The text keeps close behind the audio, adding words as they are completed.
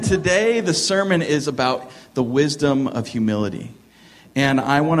Today, the sermon is about the wisdom of humility. And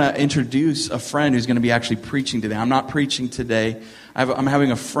I want to introduce a friend who's going to be actually preaching today. I'm not preaching today. I'm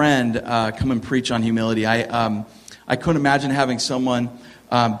having a friend come and preach on humility. I couldn't imagine having someone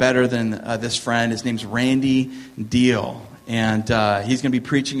better than this friend. His name's Randy Deal. And he's going to be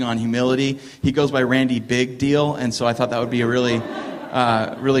preaching on humility. He goes by Randy Big Deal. And so I thought that would be a really,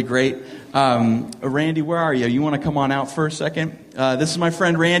 really great. Randy, where are you? You want to come on out for a second? This is my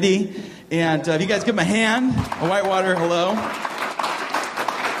friend Randy. And if you guys give him a hand, a Whitewater, hello.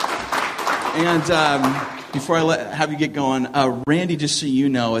 And before I have you get going, Randy, just so you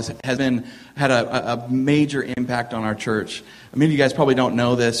know, has had a major impact on our church. Many of you guys probably don't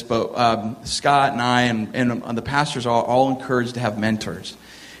know this, but Scott and I and the pastors are all encouraged to have mentors.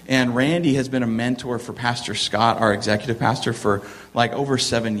 And Randy has been a mentor for Pastor Scott, our executive pastor, for like over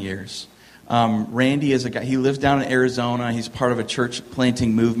 7 years. Randy is a guy, he lives down in Arizona. He's part of a church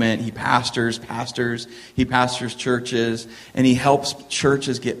planting movement. He pastors, he pastors churches, and he helps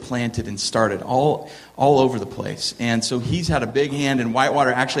churches get planted and started all over the place. And so he's had a big hand in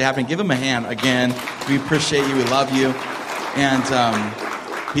Whitewater actually happening. Give him a hand again. We appreciate you. We love you. And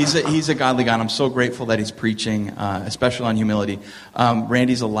he's a godly guy, and I'm so grateful that he's preaching, especially on humility.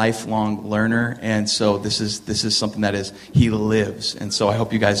 Randy's a lifelong learner, and so this is something that he lives. And so I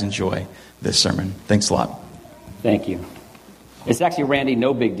hope you guys enjoy this sermon. Thanks a lot. Thank you. It's actually Randy,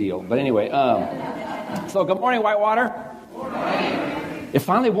 no big deal. But anyway, so good morning, Whitewater. Good morning. It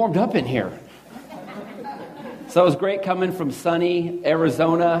finally warmed up in here. So it was great coming from sunny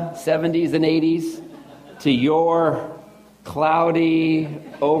Arizona, 70s and 80s, to your cloudy,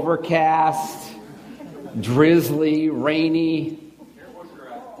 overcast, drizzly, rainy.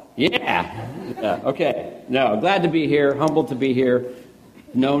 Yeah. Okay. No, glad to be here. Humbled to be here.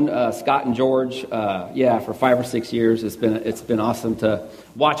 Known Scott and George, for 5 or 6 years. It's been awesome to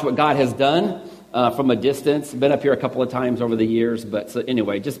watch what God has done from a distance. Been up here a couple of times over the years, but so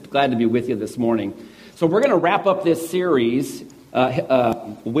anyway, just glad to be with you this morning. So we're going to wrap up this series,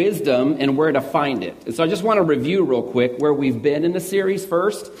 Wisdom and Where to Find It. And so I just want to review real quick where we've been in the series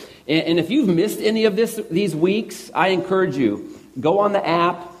first. And if you've missed any of these weeks, I encourage you, go on the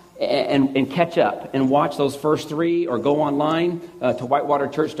app and catch up and watch those first 3, or go online to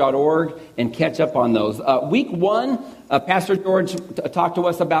whitewaterchurch.org and catch up on those. Week 1, Pastor George talked to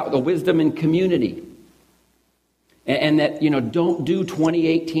us about the wisdom in community, and that, don't do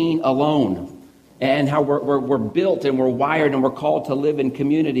 2018 alone. And how we're built and we're wired and we're called to live in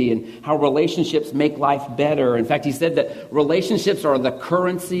community, and how relationships make life better. In fact, he said that relationships are the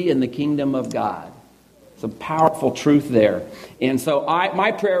currency in the kingdom of God. It's a powerful truth there. And so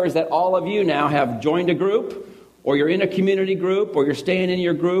my prayer is that all of you now have joined a group, or you're in a community group, or you're staying in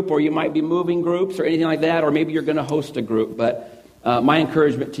your group, or you might be moving groups or anything like that, or maybe you're going to host a group. But my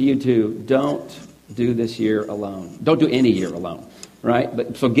encouragement to you too, don't do this year alone. Don't do any year alone. Right?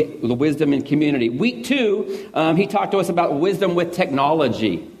 But so get the wisdom in community. Week 2, he talked to us about wisdom with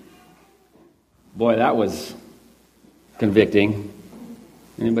technology. Boy, that was convicting.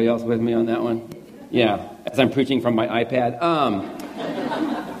 Anybody else with me on that one? Yeah, as I'm preaching from my iPad.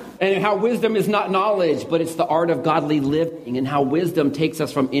 And how wisdom is not knowledge, but it's the art of godly living, and how wisdom takes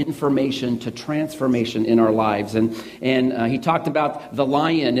us from information to transformation in our lives. And he talked about the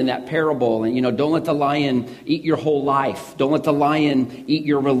lion in that parable, and don't let the lion eat your whole life. Don't let the lion eat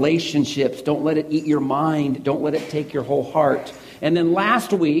your relationships. Don't let it eat your mind. Don't let it take your whole heart. And then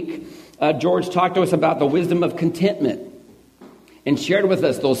last week, George talked to us about the wisdom of contentment, and shared with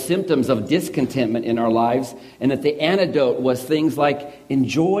us those symptoms of discontentment in our lives, and that the antidote was things like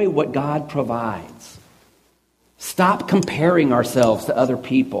enjoy what God provides. Stop comparing ourselves to other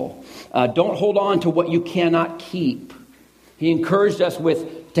people. Don't hold on to what you cannot keep. He encouraged us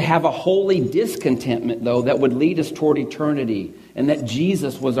to have a holy discontentment, though, that would lead us toward eternity, and that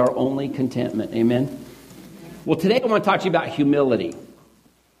Jesus was our only contentment. Amen? Well, today I want to talk to you about humility.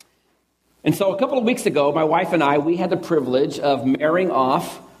 And so a couple of weeks ago, my wife and I, we had the privilege of marrying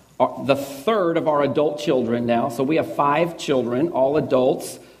off the third of our adult children now. So we have 5 children, all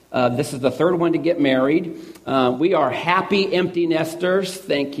adults. This is the third one to get married. We are happy empty nesters.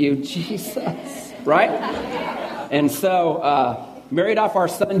 Thank you, Jesus. Right? And so married off our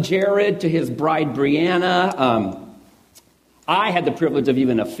son Jared to his bride Brianna. I had the privilege of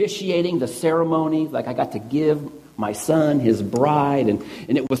even officiating the ceremony. Like, I got to give my son his bride, and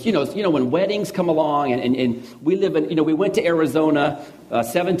it was, when weddings come along, and we live in, we went to Arizona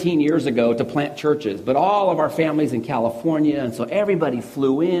 17 years ago to plant churches, but all of our families in California, and so everybody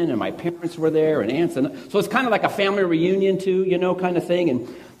flew in, and my parents were there, and aunts, and so it's kind of like a family reunion too, kind of thing. And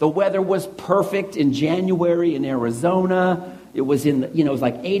the weather was perfect in January in Arizona. It was it was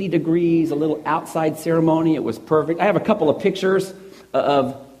like 80 degrees, a little outside ceremony. It was perfect. I have a couple of pictures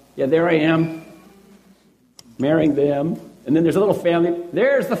there I am, marrying them. And then there's a little family.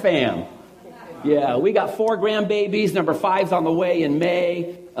 There's the fam. Yeah, we got 4 grandbabies. Number 5's on the way in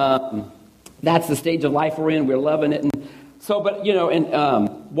May. That's the stage of life we're in. We're loving it. And so,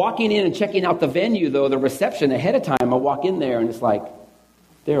 walking in and checking out the venue, though, the reception ahead of time, I walk in there and it's like,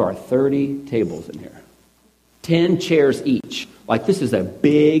 there are 30 tables in here. 10 chairs each. Like, this is a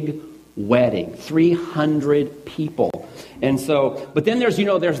big wedding. 300 people. And so, but then there's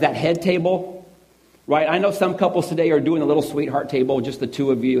that head table, right? I know some couples today are doing a little sweetheart table, just the 2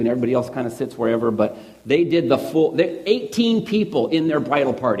 of you, and everybody else kind of sits wherever, but they did the full, 18 people in their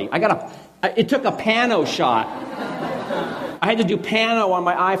bridal party. It took a pano shot. I had to do pano on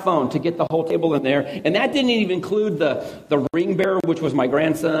my iPhone to get the whole table in there. And that didn't even include the ring bearer, which was my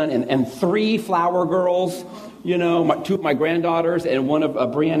grandson, and 3 flower girls, 2 of my granddaughters and one of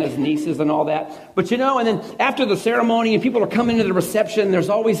Brianna's nieces and all that. But, and then after the ceremony and people are coming to the reception, there's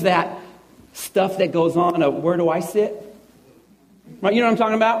always that stuff that goes on of, where do I sit? Right, you know what I'm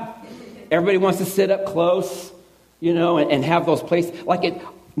talking about? Everybody wants to sit up close, and have those places.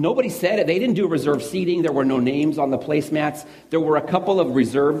 Nobody said it. They didn't do reserved seating. There were no names on the placemats. There were a couple of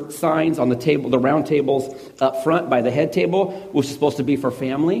reserved signs on the table, the round tables up front by the head table, which is supposed to be for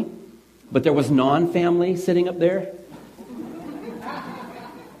family. But there was non-family sitting up there.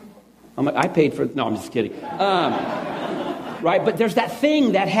 I'm like, I paid for... No, I'm just kidding. Right? But there's that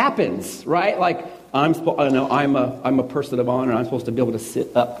thing that happens, right? Like, I'm a person of honor. I'm supposed to be able to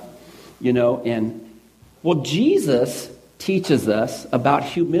sit up, and... Well, Jesus teaches us about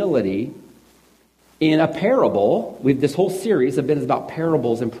humility in a parable. This whole series has been about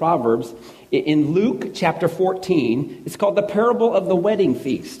parables and Proverbs. In Luke chapter 14, it's called the parable of the wedding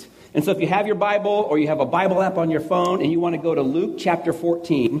feast. And so if you have your Bible or you have a Bible app on your phone and you want to go to Luke chapter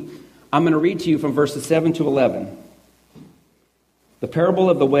 14, I'm going to read to you from verses 7 to 11. The parable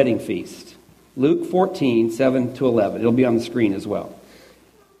of the wedding feast. Luke 14, 7 to 11. It'll be on the screen as well.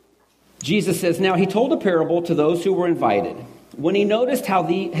 Jesus says, now he told a parable to those who were invited. When he noticed how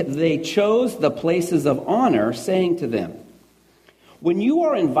they chose the places of honor, saying to them, when you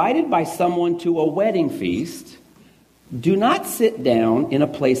are invited by someone to a wedding feast, do not sit down in a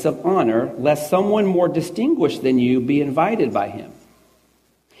place of honor, lest someone more distinguished than you be invited by him.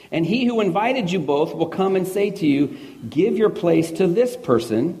 And he who invited you both will come and say to you, give your place to this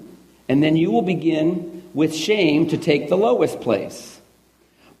person, and then you will begin with shame to take the lowest place.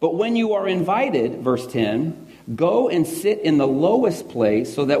 But when you are invited, verse 10, go and sit in the lowest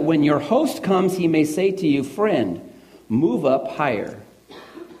place so that when your host comes, he may say to you, friend, move up higher.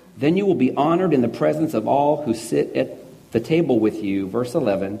 Then you will be honored in the presence of all who sit at the table with you. Verse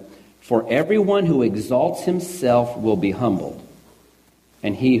 11, for everyone who exalts himself will be humbled,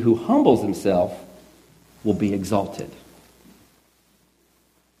 and he who humbles himself will be exalted.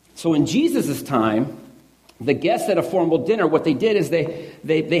 So in Jesus' time, the guests at a formal dinner, what they did is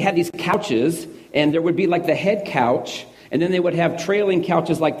they had these couches, and there would be like the head couch, and then they would have trailing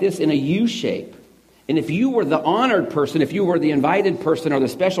couches like this in a U shape. And if you were the honored person, if you were the invited person or the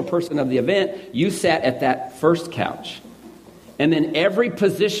special person of the event, you sat at that first couch. And then every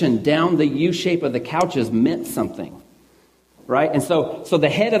position down the U shape of the couches meant something. Right? And so the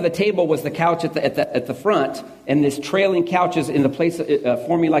head of the table was the couch at the front, and this trailing couches in the place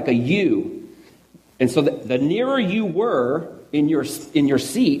forming like a U. And so the nearer you were in your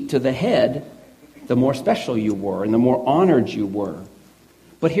seat to the head, the more special you were and the more honored you were.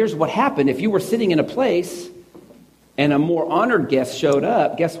 But here's what happened. If you were sitting in a place and a more honored guest showed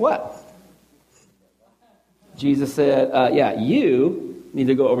up, guess what? Jesus said, you need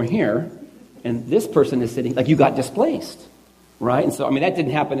to go over here. And this person is sitting, like you got displaced. Right? And so, that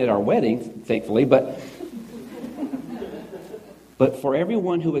didn't happen at our wedding, thankfully, but for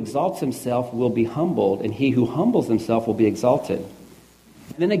everyone who exalts himself will be humbled, and he who humbles himself will be exalted.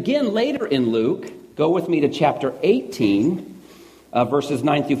 And then again, later in Luke, go with me to chapter 18, verses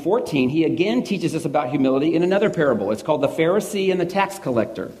 9 through 14. He again teaches us about humility in another parable. It's called the Pharisee and the tax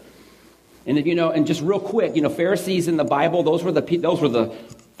collector. And and just real quick, Pharisees in the Bible, those were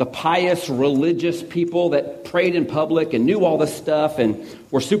the pious, religious people that prayed in public and knew all this stuff and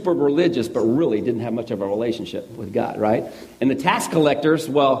were super religious, but really didn't have much of a relationship with God, right? And the tax collectors,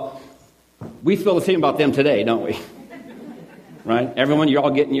 well, we feel the same about them today, don't we? Right? Everyone, you're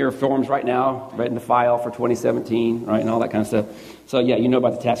all getting your forms right now, ready to file for 2017, right, and all that kind of stuff. So, yeah, you know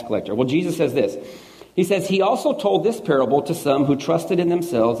about the tax collector. Well, Jesus says this. He says, he also told this parable to some who trusted in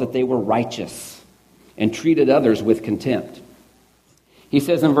themselves that they were righteous and treated others with contempt. He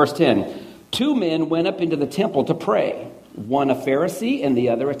says in verse 10, 2 men went up into the temple to pray, one a Pharisee and the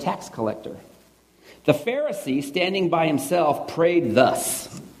other a tax collector. The Pharisee, standing by himself, prayed thus,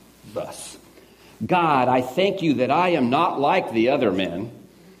 God, I thank you that I am not like the other men,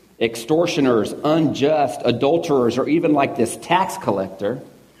 extortioners, unjust, adulterers, or even like this tax collector.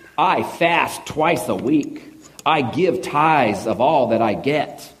 I fast twice a week. I give tithes of all that I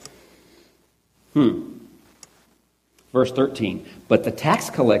get. Verse 13, but the tax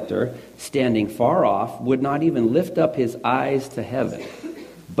collector, standing far off, would not even lift up his eyes to heaven,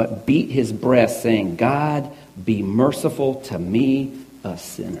 but beat his breast, saying, God, be merciful to me, a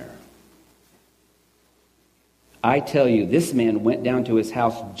sinner. I tell you, this man went down to his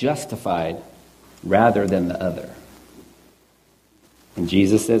house justified rather than the other. And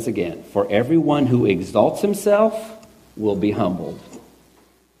Jesus says again, for everyone who exalts himself will be humbled,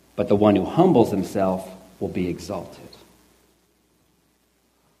 but the one who humbles himself will be exalted.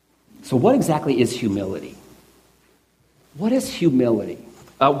 So what exactly is humility? What is humility?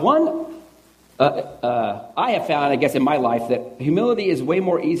 I have found, I guess, in my life that humility is way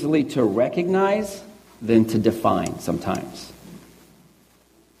more easily to recognize than to define sometimes.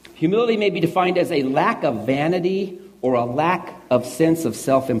 Humility may be defined as a lack of vanity or a lack of sense of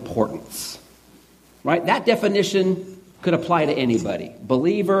self-importance. Right? That definition could apply to anybody,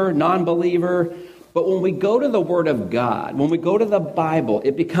 believer, non-believer. But when we go to the Word of God, when we go to the Bible,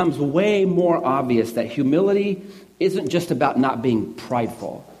 it becomes way more obvious that humility isn't just about not being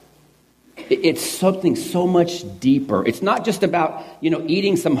prideful. It's something so much deeper. It's not just about,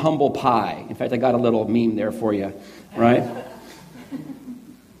 eating some humble pie. In fact, I got a little meme there for you, right?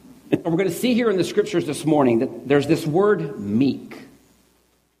 And we're going to see here in the Scriptures this morning that there's this word meek.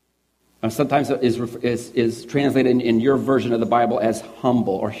 Sometimes it is translated in your version of the Bible as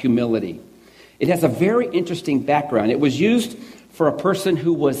humble or humility. It has a very interesting background. It was used for a person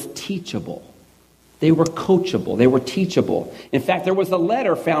who was teachable. They were coachable. They were teachable. In fact, there was a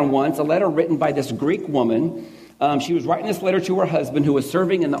letter found once, a letter written by this Greek woman. She was writing this letter to her husband who was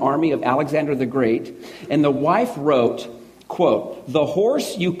serving in the army of Alexander the Great. And the wife wrote, quote, the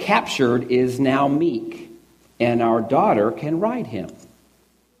horse you captured is now meek, and our daughter can ride him.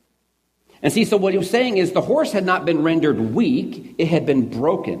 And see, so what he was saying is the horse had not been rendered weak. It had been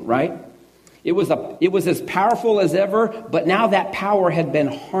broken, right? It was as powerful as ever, but now that power had been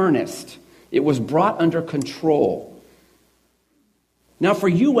harnessed. It was brought under control. Now for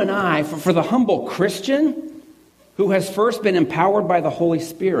you and I, for the humble Christian who has first been empowered by the Holy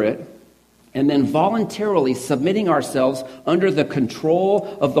Spirit and then voluntarily submitting ourselves under the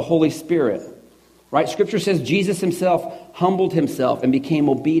control of the Holy Spirit, right? Scripture says Jesus himself humbled himself and became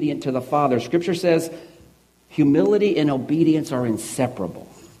obedient to the Father. Scripture says humility and obedience are inseparable.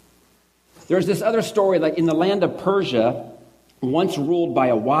 There's this other story, like in the land of Persia, once ruled by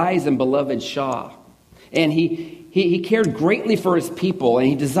a wise and beloved Shah. And he cared greatly for his people, and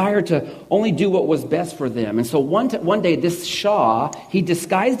he desired to only do what was best for them. And so one day, this Shah, he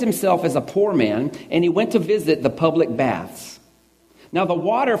disguised himself as a poor man, and he went to visit the public baths. Now, the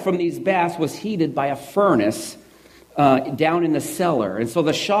water from these baths was heated by a furnace down in the cellar. And so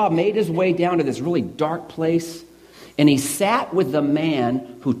the Shah made his way down to this really dark place, and he sat with the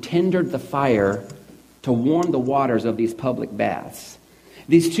man who tendered the fire to warm the waters of these public baths.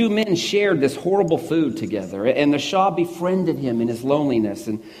 These two men shared this horrible food together, and the Shah befriended him in his loneliness.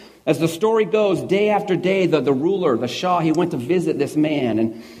 And as the story goes, day after day, the ruler, the Shah, he went to visit this man,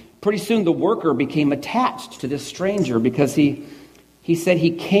 and pretty soon the worker became attached to this stranger because he said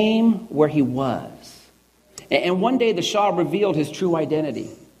he came where he was. And one day the Shah revealed his true identity.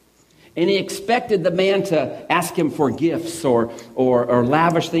 And he expected the man to ask him for gifts or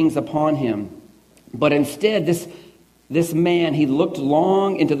lavish things upon him. But instead, this man, he looked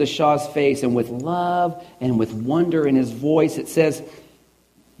long into the Shah's face, and with love and with wonder in his voice, it says,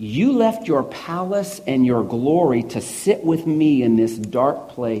 you left your palace and your glory to sit with me in this dark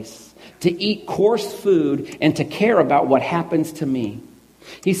place, to eat coarse food and to care about what happens to me.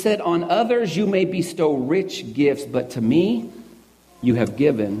 He said, on others you may bestow rich gifts, but to me you have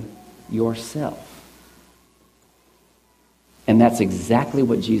given yourself. And that's exactly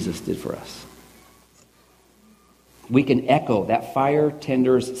what Jesus did for us. We can echo that fire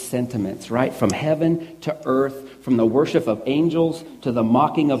tender's sentiments, right? From heaven to earth, from the worship of angels to the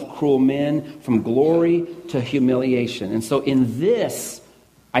mocking of cruel men, from glory to humiliation. And so in this,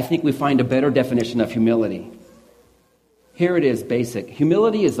 I think we find a better definition of humility. Here it is, basic.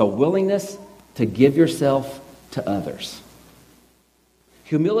 Humility is a willingness to give yourself to others.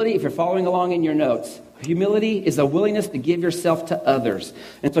 Humility, if you're following along in your notes, humility is a willingness to give yourself to others.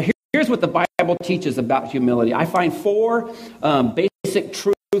 And so here's what the Bible teaches about humility. I find four basic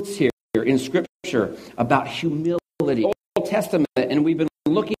truths here in Scripture about humility. Old Testament, and we've been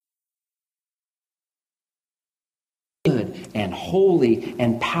looking good and holy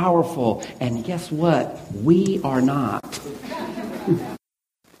and powerful, and guess what? We are not.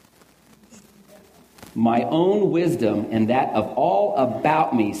 My own wisdom and that of all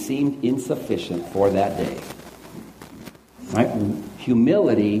about me seemed insufficient for that day. Right?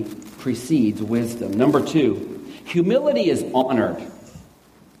 Humility precedes wisdom. Number 2, humility is honored.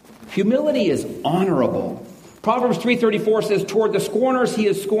 Humility is honorable. Proverbs 3:34 says, toward the scorners he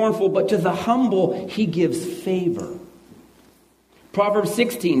is scornful, but to the humble he gives favor. Proverbs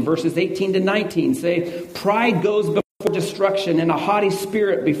 16, verses 18 to 19 say, pride goes before destruction and a haughty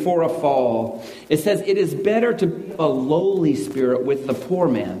spirit before a fall. It says, it is better to be a lowly spirit with the poor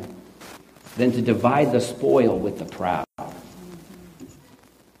man than to divide the spoil with the proud.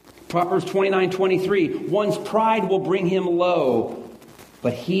 Proverbs 29:23, one's pride will bring him low,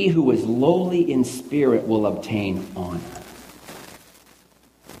 but he who is lowly in spirit will obtain honor.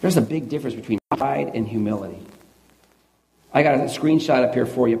 There's a big difference between pride and humility. I got a screenshot up here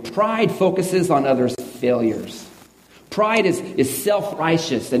for you. Pride focuses on others' failures. Pride is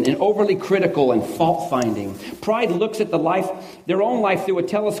self-righteous and overly critical and fault-finding. Pride looks at their own life through a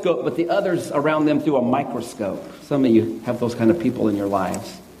telescope, but the others around them through a microscope. Some of you have those kind of people in your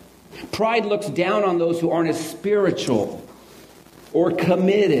lives. Pride looks down on those who aren't as spiritual or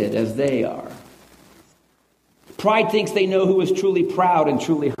committed as they are. Pride thinks they know who is truly proud and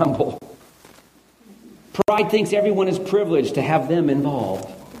truly humble. Pride thinks everyone is privileged to have them involved.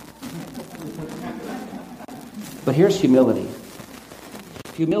 But here's humility.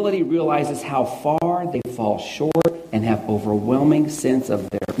 Humility realizes how far they fall short and have overwhelming sense of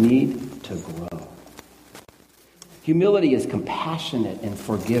their need to grow. Humility is compassionate and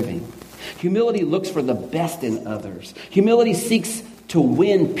forgiving. Humility looks for the best in others. Humility seeks to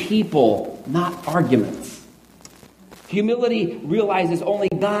win people, not arguments. Humility realizes only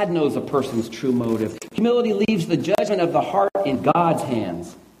God knows a person's true motive. Humility leaves the judgment of the heart in God's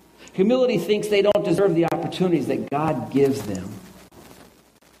hands. Humility thinks they don't deserve the opportunities that God gives them.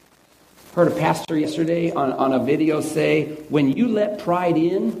 Heard a pastor yesterday on a video say, when you let pride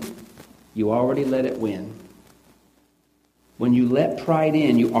in, you already let it win. When you let pride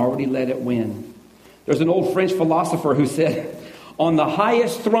in, you already let it win. There's an old French philosopher who said, on the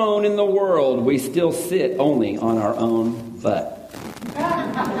highest throne in the world, we still sit only on our own butt.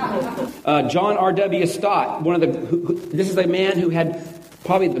 John R.W. Stott, this is a man who had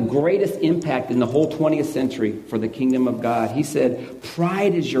probably the greatest impact in the whole 20th century for the kingdom of God. He said,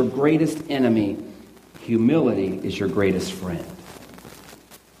 pride is your greatest enemy. Humility is your greatest friend.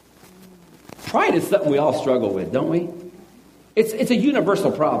 Pride is something we all struggle with, don't we? It's a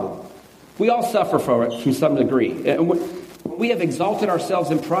universal problem. We all suffer from it to some degree. We have exalted ourselves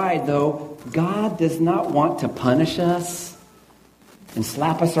in pride, though. God does not want to punish us and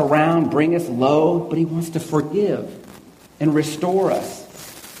slap us around, bring us low, but he wants to forgive and restore us.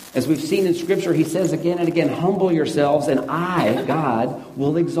 As we've seen in Scripture, he says again and again, humble yourselves and I, God,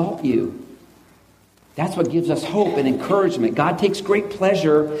 will exalt you. That's what gives us hope and encouragement. God takes great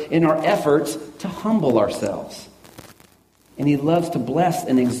pleasure in our efforts to humble ourselves. And he loves to bless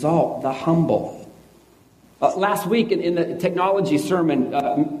and exalt the humble. Last week in the technology sermon,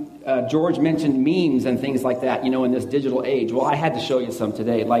 George mentioned memes and things like that, in this digital age. Well, I had to show you some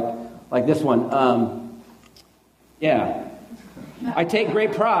today, like this one. I take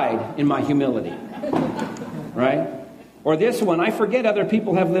great pride in my humility, right? Or this one, I forget other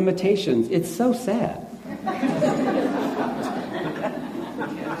people have limitations. It's so sad.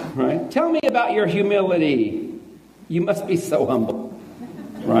 Right? Tell me about your humility. You must be so humble,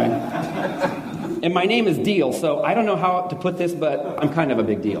 right? And my name is Deal, so I don't know how to put this, but I'm kind of a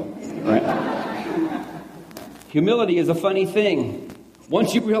big deal, right? Humility is a funny thing.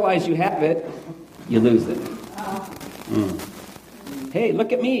 Once you realize you have it, you lose it. Hey,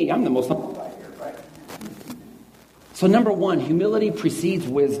 look at me. I'm the most humble guy here, right? So number 1, humility precedes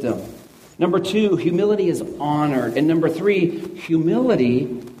wisdom. Number 2, humility is honored. And number 3,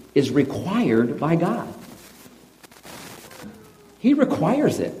 humility is required by God. He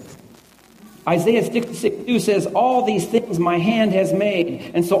requires it. Isaiah 66:2 says, all these things my hand has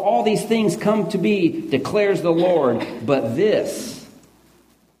made, and so all these things come to be, declares the Lord. But this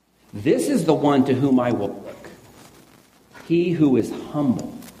is the one to whom I will look. He who is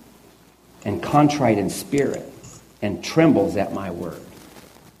humble and contrite in spirit and trembles at my word.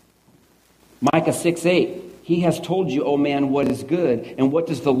 Micah 6:8, he has told you, O man, what is good, and what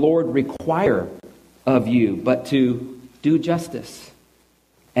does the Lord require of you but to do justice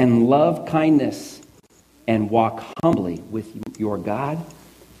and love kindness and walk humbly with your God?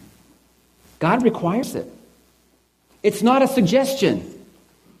 God requires it. It's not a suggestion.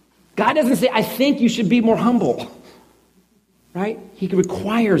 God doesn't say, I think you should be more humble. Right? He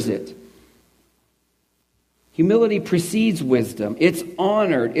requires it. Humility precedes wisdom. It's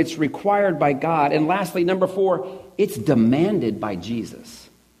honored. It's required by God. And lastly, number 4, it's demanded by Jesus.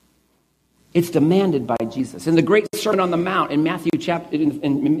 It's demanded by Jesus. In the great Sermon on the Mount, in Matthew chapter,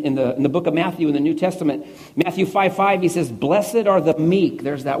 in the book of Matthew in the New Testament, Matthew 5:5, he says, "Blessed are the meek."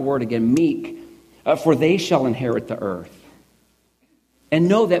 There's that word again, meek, for they shall inherit the earth. And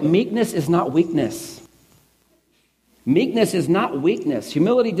know that meekness is not weakness. Meekness is not weakness.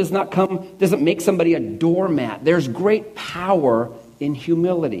 Humility doesn't make somebody a doormat. There's great power in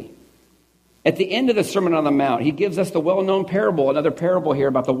humility. At the end of the Sermon on the Mount, he gives us the well-known parable, another parable here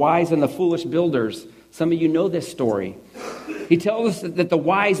about the wise and the foolish builders. Some of you know this story. He tells us that the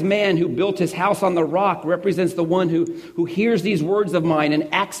wise man who built his house on the rock represents the one who hears these words of mine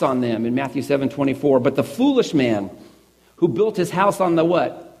and acts on them in Matthew 7:24. But the foolish man who built his house on the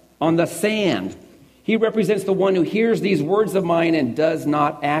what? On the sand. He represents the one who hears these words of mine and does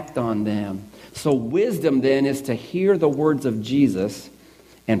not act on them. So wisdom then is to hear the words of Jesus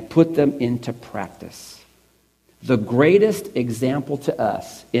and put them into practice. The greatest example to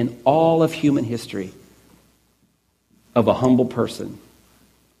us in all of human history of a humble person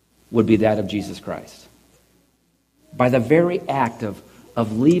would be that of Jesus Christ. By the very act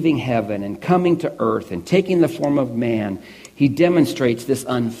of leaving heaven and coming to earth and taking the form of man, he demonstrates this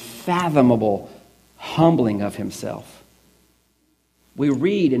unfathomable humbling of himself. We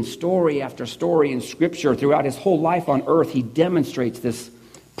read in story after story in Scripture throughout his whole life on earth, he demonstrates this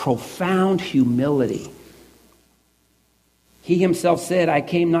profound humility. He himself said, I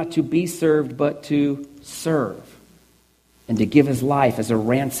came not to be served, but to serve, and to give his life as a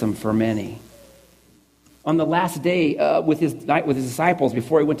ransom for many. On the last day with his disciples,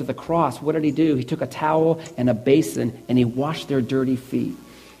 before he went to the cross, what did he do? He took a towel and a basin, and he washed their dirty feet,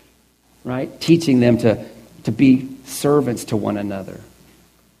 right? Teaching them to be servants to one another.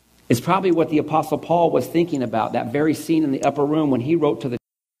 It's probably what the Apostle Paul was thinking about, that very scene in the upper room when he wrote to the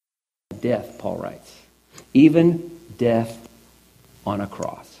death, Paul writes. Even death on a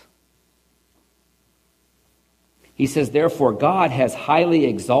cross. He says, therefore, God has highly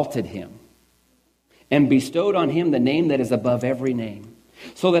exalted him and bestowed on him the name that is above every name,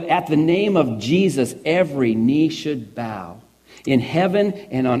 so that at the name of Jesus every knee should bow, in heaven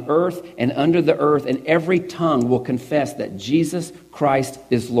and on earth and under the earth, and every tongue will confess that Jesus Christ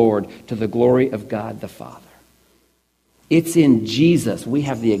is Lord, to the glory of God the Father. It's in Jesus we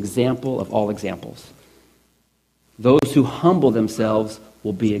have the example of all examples. Those who humble themselves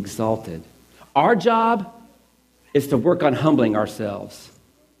will be exalted. Our job is to work on humbling ourselves,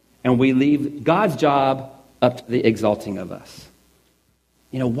 and we leave God's job up to the exalting of us.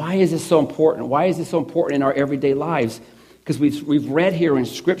 You know, why is this so important? Why is this so important in our everyday lives? Because we've read here in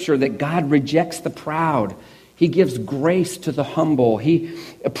Scripture that God rejects the proud. He gives grace to the humble.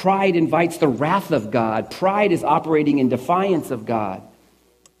 Pride invites the wrath of God. Pride is operating in defiance of God.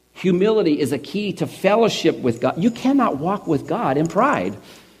 Humility is a key to fellowship with God. You cannot walk with God in pride.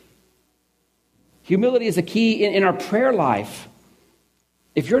 Humility is a key in our prayer life.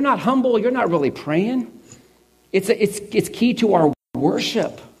 If you're not humble, you're not really praying. It's key to our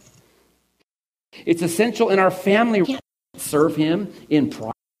worship. It's essential in our family. We can't serve him in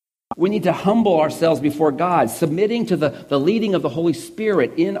pride. We need to humble ourselves before God, submitting to the leading of the Holy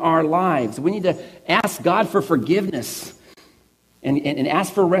Spirit in our lives. We need to ask God for forgiveness and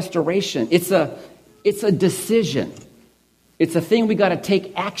ask for restoration. It's a decision. It's a thing we got to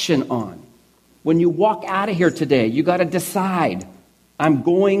take action on. When you walk out of here today, you got to decide, I'm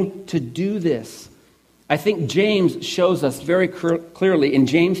going to do this. I think James shows us very clearly in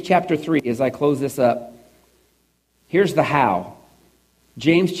James chapter 3, as I close this up. Here's the how.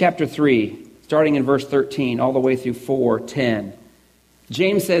 James chapter 3, starting in verse 13, all the way through 4:10.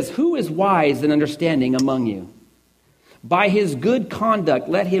 James says, who is wise and understanding among you? By his good conduct,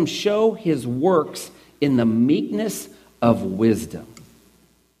 let him show his works in the meekness of wisdom.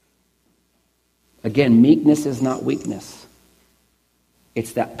 Again, meekness is not weakness.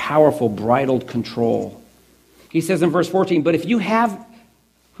 It's that powerful bridled control. He says in verse 14, but if you have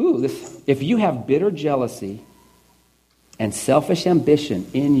bitter jealousy and selfish ambition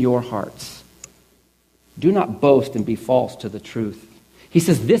in your hearts, do not boast and be false to the truth. He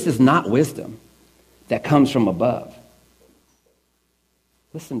says this is not wisdom that comes from above.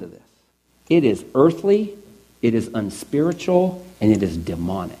 Listen to this. It is earthly, it is unspiritual, and it is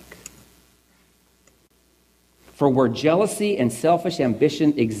demonic. For where jealousy and selfish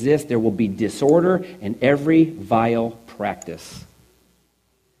ambition exist, there will be disorder and every vile practice.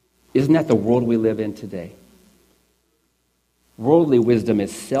 Isn't that the world we live in today? Worldly wisdom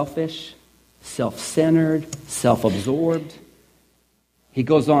is selfish, self-centered, self-absorbed. He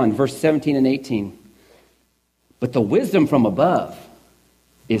goes on, verse 17 and 18. But the wisdom from above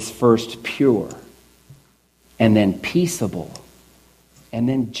is first pure, and then peaceable, and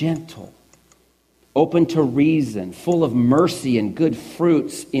then gentle, open to reason, full of mercy and good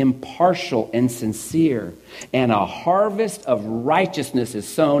fruits, impartial and sincere. And a harvest of righteousness is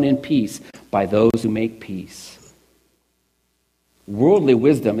sown in peace by those who make peace. Worldly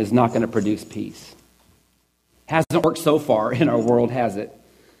wisdom is not going to produce peace. Hasn't worked so far in our world, has it?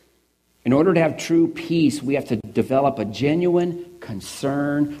 In order to have true peace, we have to develop a genuine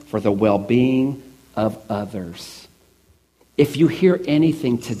concern for the well-being of others. If you hear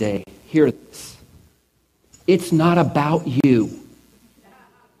anything today, hear this. It's not about you.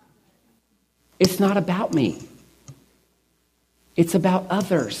 It's not about me. It's about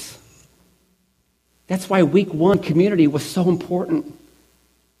others. That's why week 1 community was so important.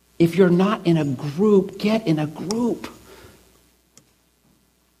 If you're not in a group, get in a group.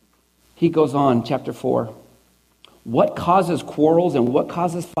 He goes on, chapter 4. What causes quarrels and what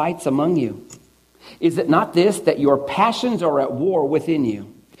causes fights among you? Is it not this, that your passions are at war within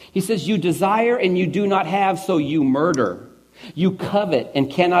you? He says, you desire and you do not have, so you murder. You covet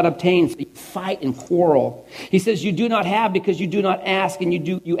and cannot obtain, so you fight and quarrel. He says, you do not have because you do not ask, and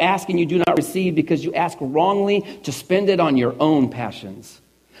you ask and you do not receive because you ask wrongly to spend it on your own passions.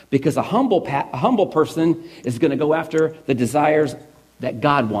 Because a humble person is going to go after the desires that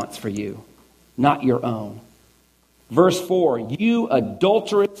God wants for you, not your own. Verse 4, you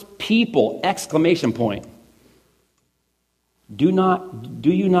adulterous people, exclamation point. Do you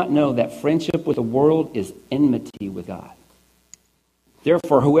not know that friendship with the world is enmity with God?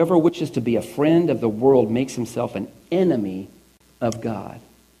 Therefore, whoever wishes to be a friend of the world makes himself an enemy of God.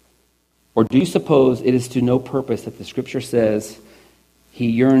 Or do you suppose it is to no purpose that the scripture says he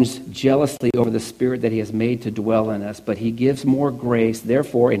yearns jealously over the Spirit that he has made to dwell in us, but he gives more grace.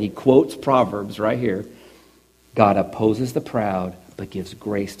 Therefore, and he quotes Proverbs right here, God opposes the proud, but gives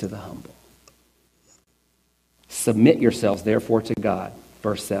grace to the humble. Submit yourselves, therefore, to God.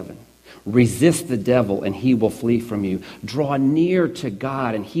 Verse 7. Resist the devil, and he will flee from you. Draw near to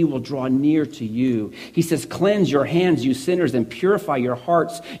God, and he will draw near to you. He says, cleanse your hands, you sinners, and purify your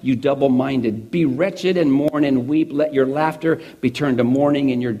hearts, you double-minded. Be wretched and mourn and weep. Let your laughter be turned to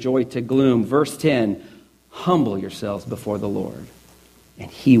mourning and your joy to gloom. Verse 10, humble yourselves before the Lord,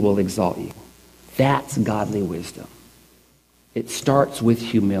 and he will exalt you. That's godly wisdom. It starts with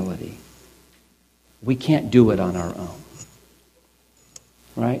humility. We can't do it on our own.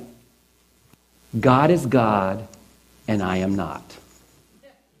 Right? God is God, and I am not.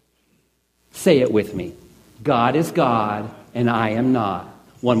 Say it with me. God is God, and I am not.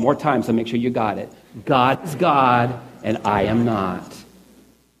 One more time, so make sure you got it. God is God, and I am not.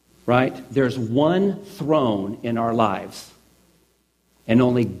 Right? There's one throne in our lives, and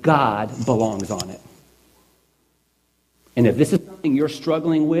only God belongs on it. And if this is something you're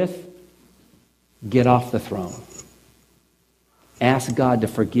struggling with, get off the throne. Ask God to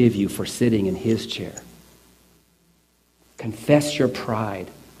forgive you for sitting in his chair. Confess your pride.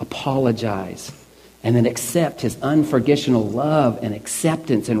 Apologize. And then accept his unconditional love and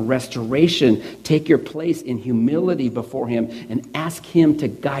acceptance and restoration. Take your place in humility before him and ask him to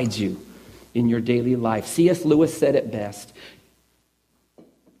guide you in your daily life. C.S. Lewis said it best.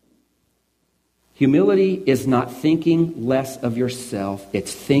 Humility is not thinking less of yourself.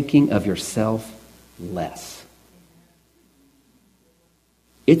 It's thinking of yourself less.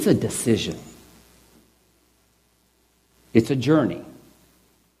 It's a decision. It's a journey.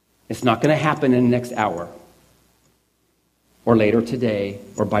 It's not going to happen in the next hour or later today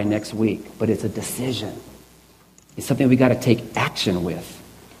or by next week, but it's a decision. It's something we got to take action with.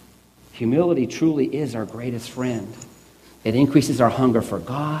 Humility truly is our greatest friend. It increases our hunger for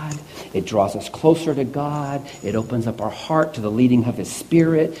God. It draws us closer to God. It opens up our heart to the leading of his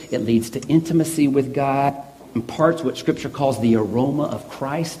Spirit. It leads to intimacy with God. Imparts what Scripture calls the aroma of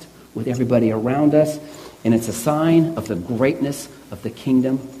Christ with everybody around us. And it's a sign of the greatness of the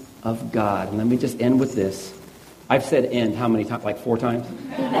kingdom of God. And let me just end with this. I've said end how many times? Like 4 times?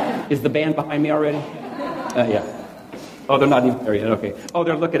 Is the band behind me already? Yeah. Oh, they're not even there yet. Okay. Oh,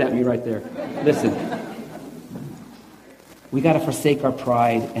 they're looking at me right there. Listen. We got to forsake our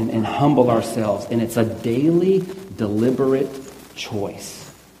pride and humble ourselves. And it's a daily, deliberate choice.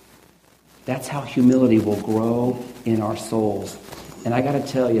 That's how humility will grow in our souls. And I got to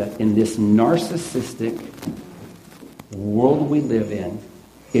tell you, in this narcissistic world we live in,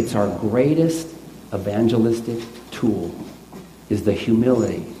 it's our greatest evangelistic tool is the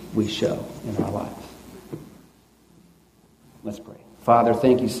humility we show in our lives. Let's pray. Father,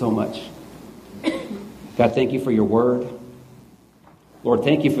 thank you so much. God, thank you for your word. Lord,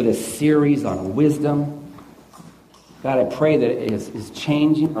 thank you for this series on wisdom. God, I pray that it is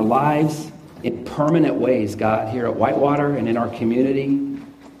changing our lives in permanent ways, God, here at Whitewater and in our community.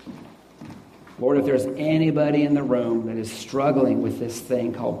 Lord, if there's anybody in the room that is struggling with this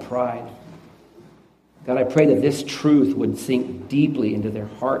thing called pride, God, I pray that this truth would sink deeply into their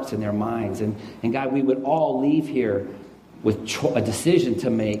hearts and their minds. And God, we would all leave here with a decision to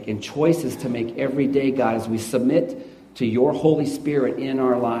make and choices to make every day, God, as we submit to your Holy Spirit in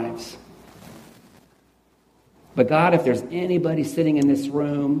our lives. But God, if there's anybody sitting in this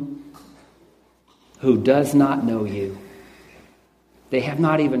room who does not know you, they have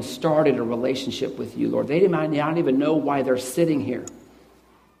not even started a relationship with you, Lord. They might not even know why they're sitting here.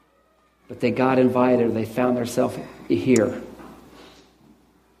 But they got invited, or they found themselves here.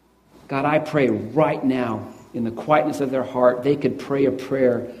 God, I pray right now, in the quietness of their heart, they could pray a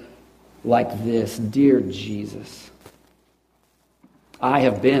prayer like this. Dear Jesus, I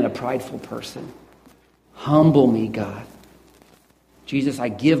have been a prideful person. Humble me, God. Jesus, I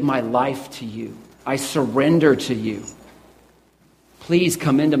give my life to you. I surrender to you. Please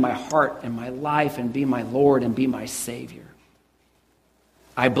come into my heart and my life and be my Lord and be my Savior.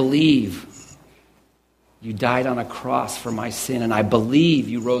 I believe you died on a cross for my sin, and I believe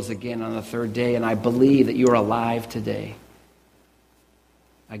you rose again on the third day, and I believe that you are alive today.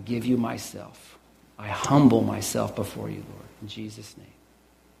 I give you myself. I humble myself before you, Lord. In Jesus' name,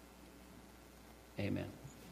 amen.